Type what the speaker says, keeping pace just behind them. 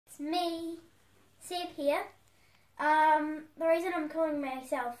me, Seb here. The reason I'm calling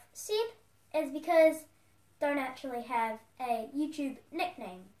myself Seb is because I don't actually have a YouTube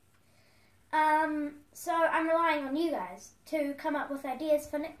nickname. So I'm relying on you guys to come up with ideas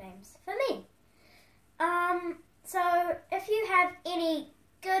for nicknames for me. So if you have any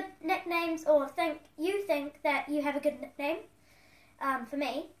good nicknames or you think that you have a good nickname for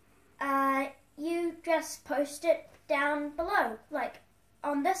me, you just post it down below, like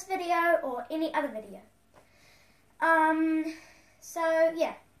on this video or any other video. So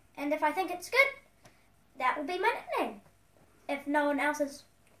yeah, and if I think it's good, that will be my nickname, if no one else has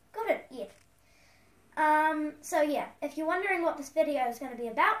got it yet. So yeah, if you're wondering what this video is going to be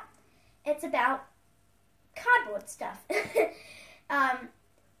about, it's about cardboard stuff.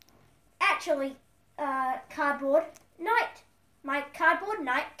 Actually, cardboard night. My cardboard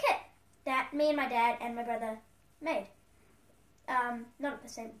night kit that me and my dad and my brother made. Not at the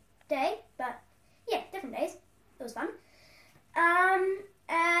same day, but yeah, different days. It was fun.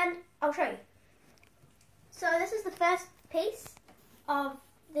 And I'll show you. So this is the first piece of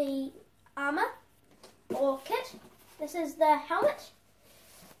the armor or kit. This is the helmet.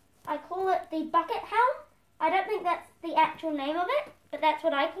 I call it the bucket helm. I don't think that's the actual name of it, but that's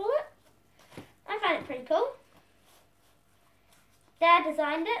what I call it. I find it pretty cool. Dad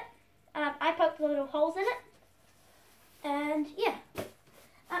designed it. I poked the little holes in it. And yeah,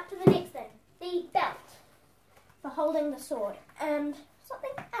 up to the next thing. The belt for holding the sword. And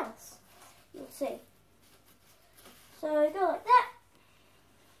something else you'll see. So go like that.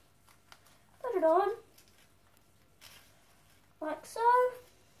 Put it on. Like so.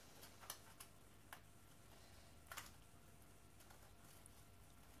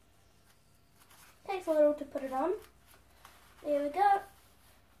 Takes a little to put it on. There we go.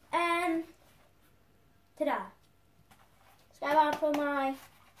 And ta-da. So I for my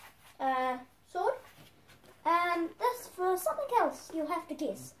sword. And this for something else you'll have to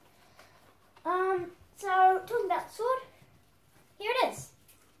guess. So talking about the sword, here it is.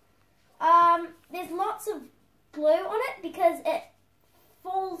 There's lots of glue on it because it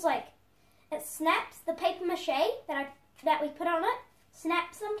falls, like it snaps. The paper mache that we put on it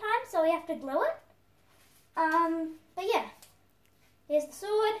snaps sometimes, so we have to glue it. But yeah, here's the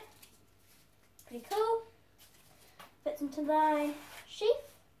sword. Pretty cool. Fits into my sheath.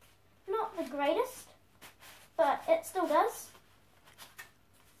 Not the greatest, but it still does.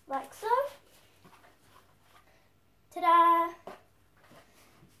 Like so. Ta-da!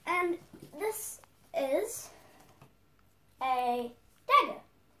 And this is a dagger.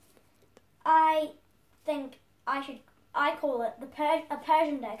 I think I call it a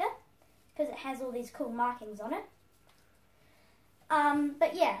Persian dagger because it has all these cool markings on it.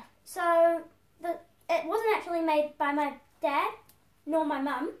 But yeah, so it wasn't actually made by my dad nor my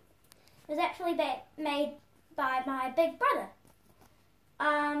mum. It was actually made by my big brother.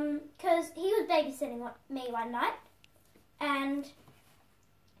 Because he was babysitting me one night, and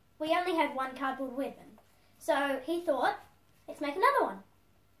we only had one cardboard weapon. So he thought, let's make another one.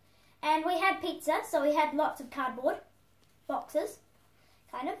 And we had pizza, so we had lots of cardboard boxes,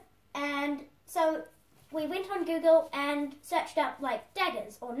 kind of. And so we went on Google and searched up like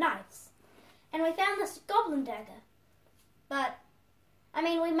daggers or knives. And we found this goblin dagger. But, I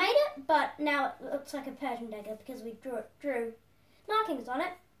mean, we made it, but now it looks like a Persian dagger because we drew markings on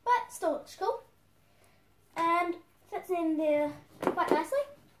it, but still looks cool. And fits in there quite nicely.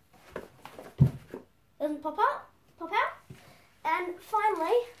 Doesn't pop out. And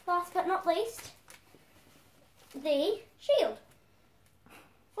finally, last but not least, the shield.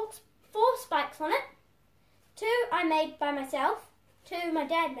 Four spikes on it. 2 I made by myself, 2 my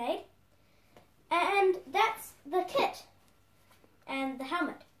dad made, and that's the kit and the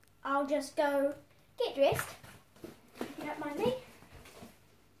helmet. I'll just go get dressed